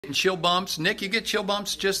Chill bumps. Nick, you get chill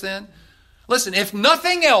bumps just then? Listen, if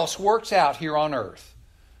nothing else works out here on earth,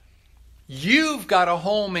 you've got a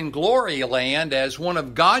home in glory land as one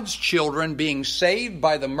of God's children being saved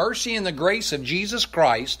by the mercy and the grace of Jesus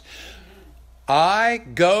Christ. I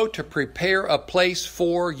go to prepare a place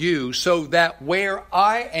for you so that where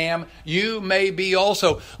I am, you may be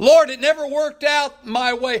also. Lord, it never worked out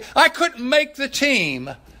my way. I couldn't make the team.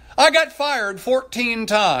 I got fired 14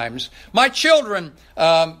 times. My children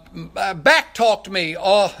back-talked me.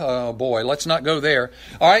 Oh, boy, let's not go there.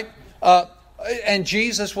 All right? And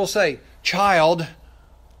Jesus will say, child,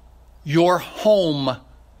 you're home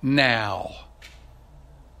now.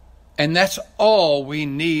 And that's all we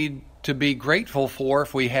need to be grateful for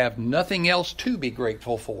if we have nothing else to be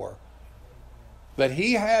grateful for. That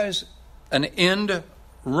He has an end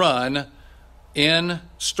run in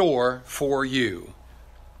store for you.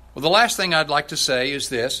 Well, the last thing I'd like to say is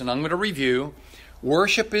this, and I'm going to review.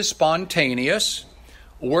 Worship is spontaneous.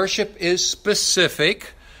 Worship is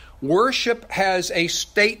specific. Worship has a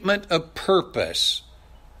statement of purpose,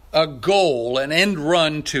 a goal, an end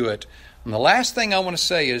run to it. And the last thing I want to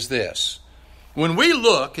say is this. When we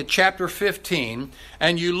look at chapter 15,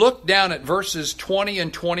 and you look down at verses 20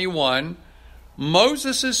 and 21,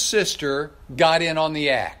 Moses' sister got in on the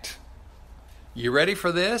act. You ready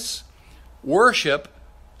for this? Worship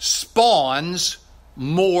spawns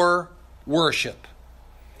more worship.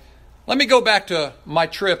 Let me go back to my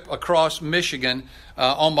trip across Michigan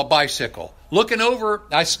on my bicycle. Looking over,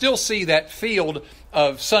 I still see that field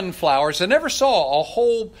of sunflowers. I never saw a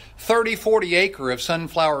whole 30, 40 acre of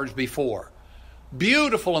sunflowers before.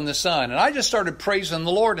 Beautiful in the sun. And I just started praising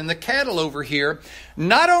the Lord. And the cattle over here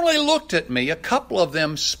not only looked at me, a couple of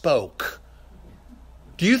them spoke.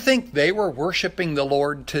 Do you think they were worshiping the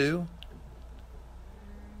Lord too?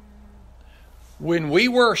 When we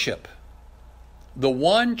worship the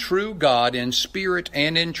one true God in spirit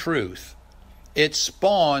and in truth, it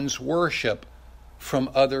spawns worship from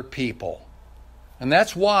other people. And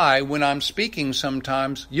that's why when I'm speaking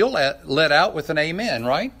sometimes, you'll let out with an amen,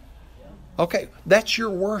 right? Okay, that's your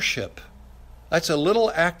worship. That's a little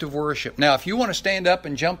act of worship. Now, if you want to stand up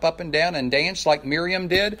and jump up and down and dance like Miriam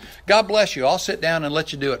did, God bless you. I'll sit down and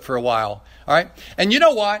let you do it for a while. All right? And you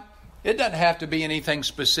know what? It doesn't have to be anything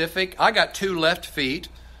specific. I got 2 left feet.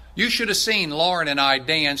 You should have seen Lauren and I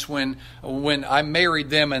dance when I married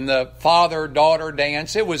them in the father-daughter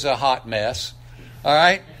dance. It was a hot mess. All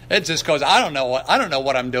right? It's just because I don't know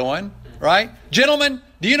what I'm doing. Right? Gentlemen,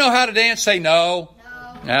 do you know how to dance? Say no.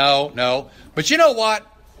 No. But you know what?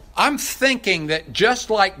 I'm thinking that just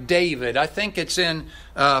like David, I think it's in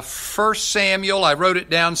 1 Samuel. I wrote it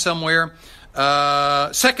down somewhere.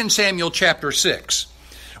 2 Samuel chapter 6.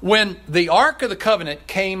 When the Ark of the Covenant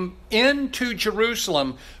came into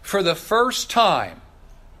Jerusalem for the first time,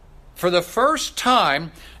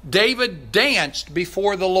 David danced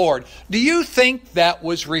before the Lord. Do you think that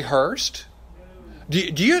was rehearsed? Do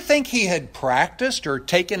you think he had practiced or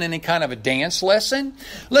taken any kind of a dance lesson?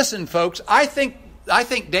 Listen, folks, I think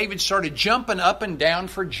David started jumping up and down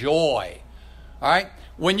for joy. All right?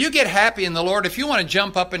 When you get happy in the Lord, if you want to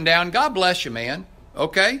jump up and down, God bless you, man.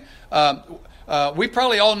 Okay? We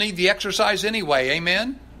probably all need the exercise anyway,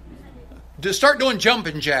 amen? To start doing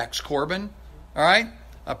jumping jacks, Corbin, all right?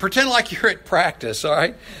 Pretend like you're at practice, all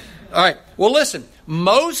right? All right, well listen,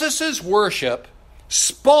 Moses' worship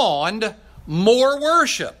spawned more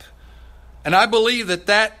worship. And I believe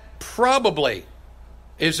that probably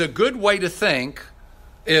is a good way to think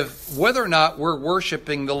if whether or not we're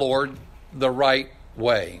worshiping the Lord the right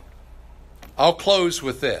way. I'll close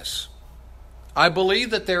with this. I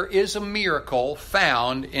believe that there is a miracle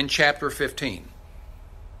found in chapter 15.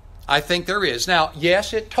 I think there is. Now,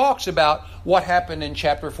 yes, it talks about what happened in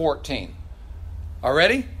chapter 14. All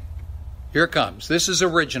ready? Here it comes. This is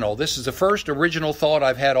original. This is the first original thought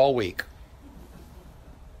I've had all week.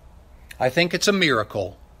 I think it's a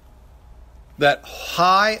miracle that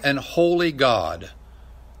high and holy God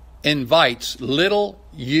invites little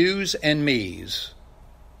yous and me's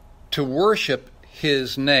to worship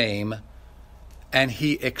His name, and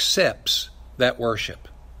He accepts that worship.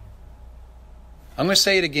 I'm going to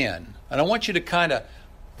say it again. And I want you to kind of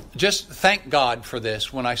just thank God for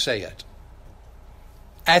this when I say it.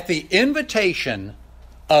 At the invitation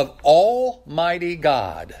of Almighty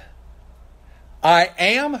God, I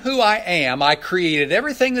am who I am. I created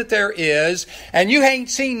everything that there is, and you ain't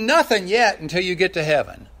seen nothing yet until you get to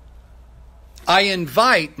heaven. I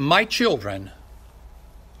invite my children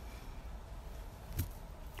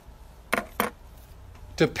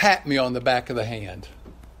to pat me on the back of the hand,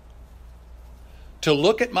 to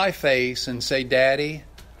look at my face and say, Daddy,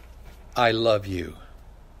 I love you.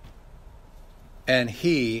 and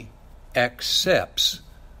He accepts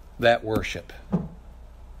that worship.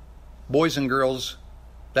 Boys and girls,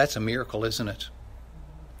 that's a miracle, isn't it?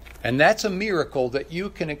 And that's a miracle that you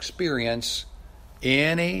can experience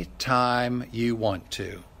any time you want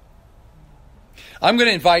to. I'm going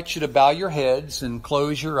to invite you to bow your heads and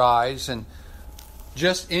close your eyes and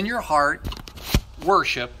just in your heart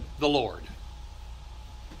worship the Lord.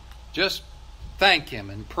 Just thank Him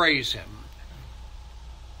and praise Him.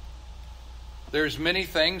 There's many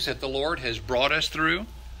things that the Lord has brought us through.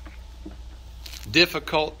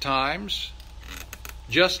 Difficult times,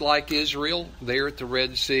 just like Israel there at the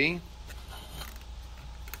Red Sea.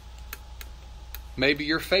 Maybe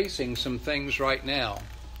you're facing some things right now.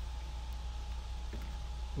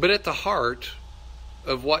 But at the heart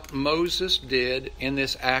of what Moses did in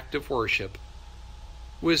this act of worship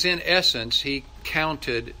was, in essence, he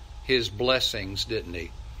counted his blessings, didn't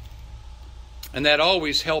he? And that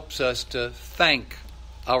always helps us to thank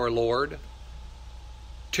our Lord,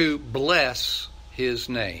 to bless His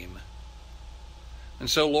name. And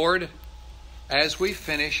so, Lord, as we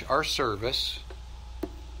finish our service,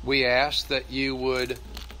 we ask that you would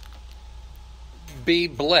be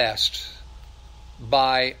blessed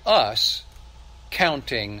by us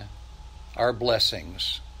counting our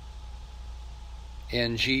blessings.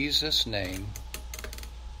 In Jesus' name.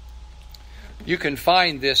 You can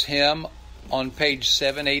find this hymn on page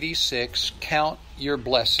 786, Count Your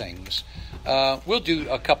Blessings. We'll do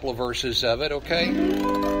a couple of verses of it, okay?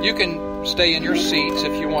 You can stay in your seats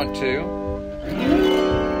if you want to.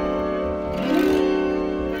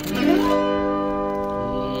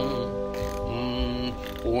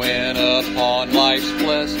 When upon life's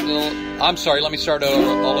blessed... I'm sorry, let me start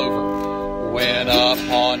all over. When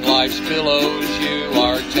upon life's billows you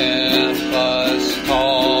are tempest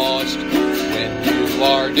tossed, when you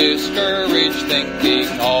are discouraged, thinking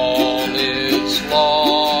all is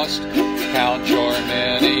lost, count your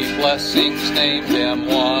many blessings, name them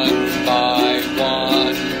one by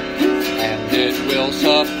one, and it will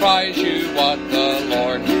surprise you what the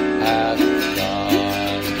Lord hath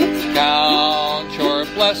done. Count your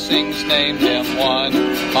blessings, name them one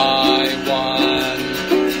by one.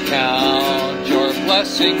 Count your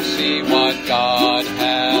blessings, see what God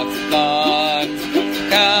hath done.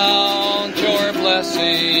 Count your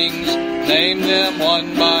blessings, name them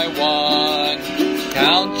one by one.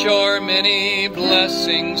 Count your many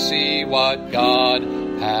blessings, see what God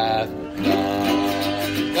hath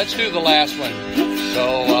done. Let's do the last one.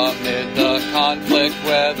 So amid the conflict,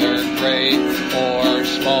 whether great or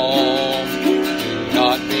small, do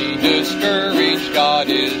not be discouraged, God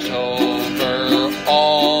is over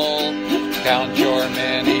all. Count your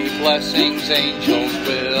many blessings, angels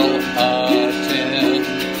will attend.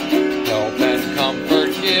 Help and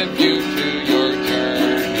comfort give you to your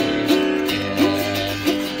journey's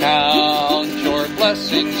end. Count your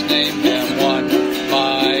blessings, name them one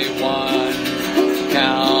by one.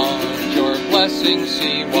 Count your blessings,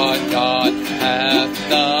 see what God hath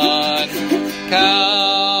done.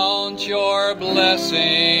 Count your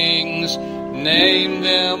blessings, name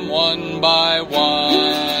them one by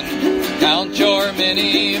one. Count your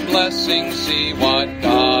many blessings, see what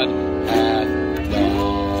God hath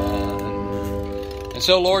done. And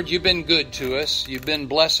so, Lord, you've been good to us. You've been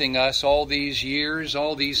blessing us all these years,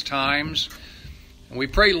 all these times. And we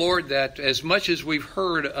pray, Lord, that as much as we've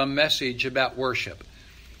heard a message about worship,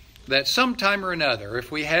 that sometime or another,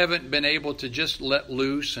 if we haven't been able to just let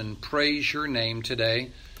loose and praise your name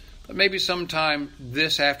today, but maybe sometime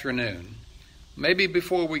this afternoon, maybe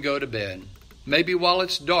before we go to bed, maybe while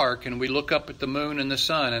it's dark and we look up at the moon and the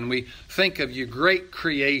sun and we think of your great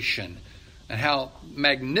creation and how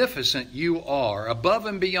magnificent you are, above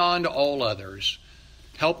and beyond all others.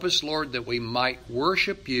 Help us, Lord, that we might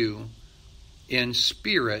worship you in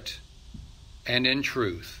spirit and in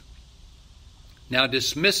truth. Now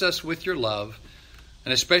dismiss us with your love,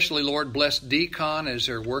 and especially, Lord, bless Deacon as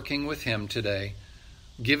they're working with him today.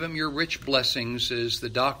 Give him your rich blessings as the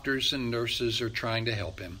doctors and nurses are trying to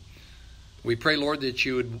help him. We pray, Lord, that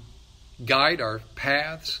you would guide our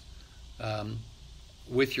paths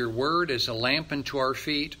with your word as a lamp unto our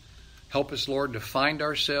feet. Help us, Lord, to find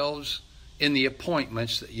ourselves in the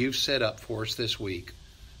appointments that you've set up for us this week.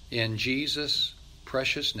 In Jesus'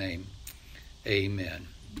 precious name, amen.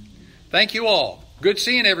 Thank you all. Good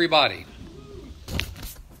seeing everybody.